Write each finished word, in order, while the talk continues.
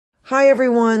Hi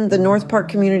everyone, the North Park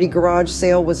Community Garage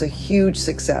sale was a huge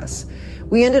success.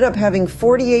 We ended up having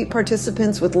 48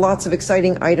 participants with lots of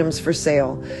exciting items for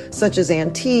sale, such as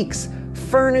antiques,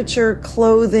 furniture,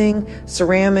 clothing,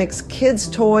 ceramics, kids'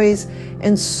 toys,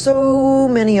 and so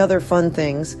many other fun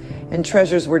things, and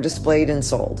treasures were displayed and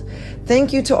sold.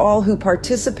 Thank you to all who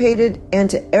participated and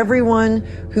to everyone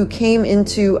who came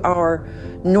into our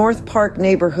North Park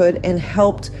neighborhood and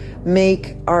helped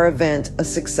make our event a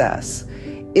success.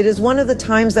 It is one of the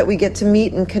times that we get to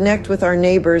meet and connect with our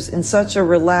neighbors in such a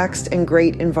relaxed and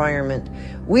great environment.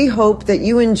 We hope that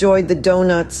you enjoyed the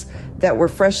donuts that were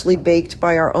freshly baked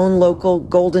by our own local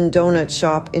Golden Donut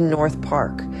shop in North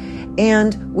Park.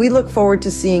 And we look forward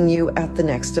to seeing you at the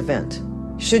next event.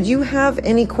 Should you have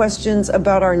any questions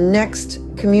about our next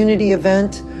community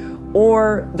event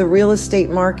or the real estate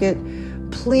market,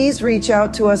 please reach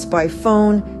out to us by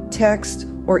phone, text,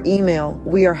 or email.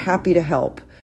 We are happy to help.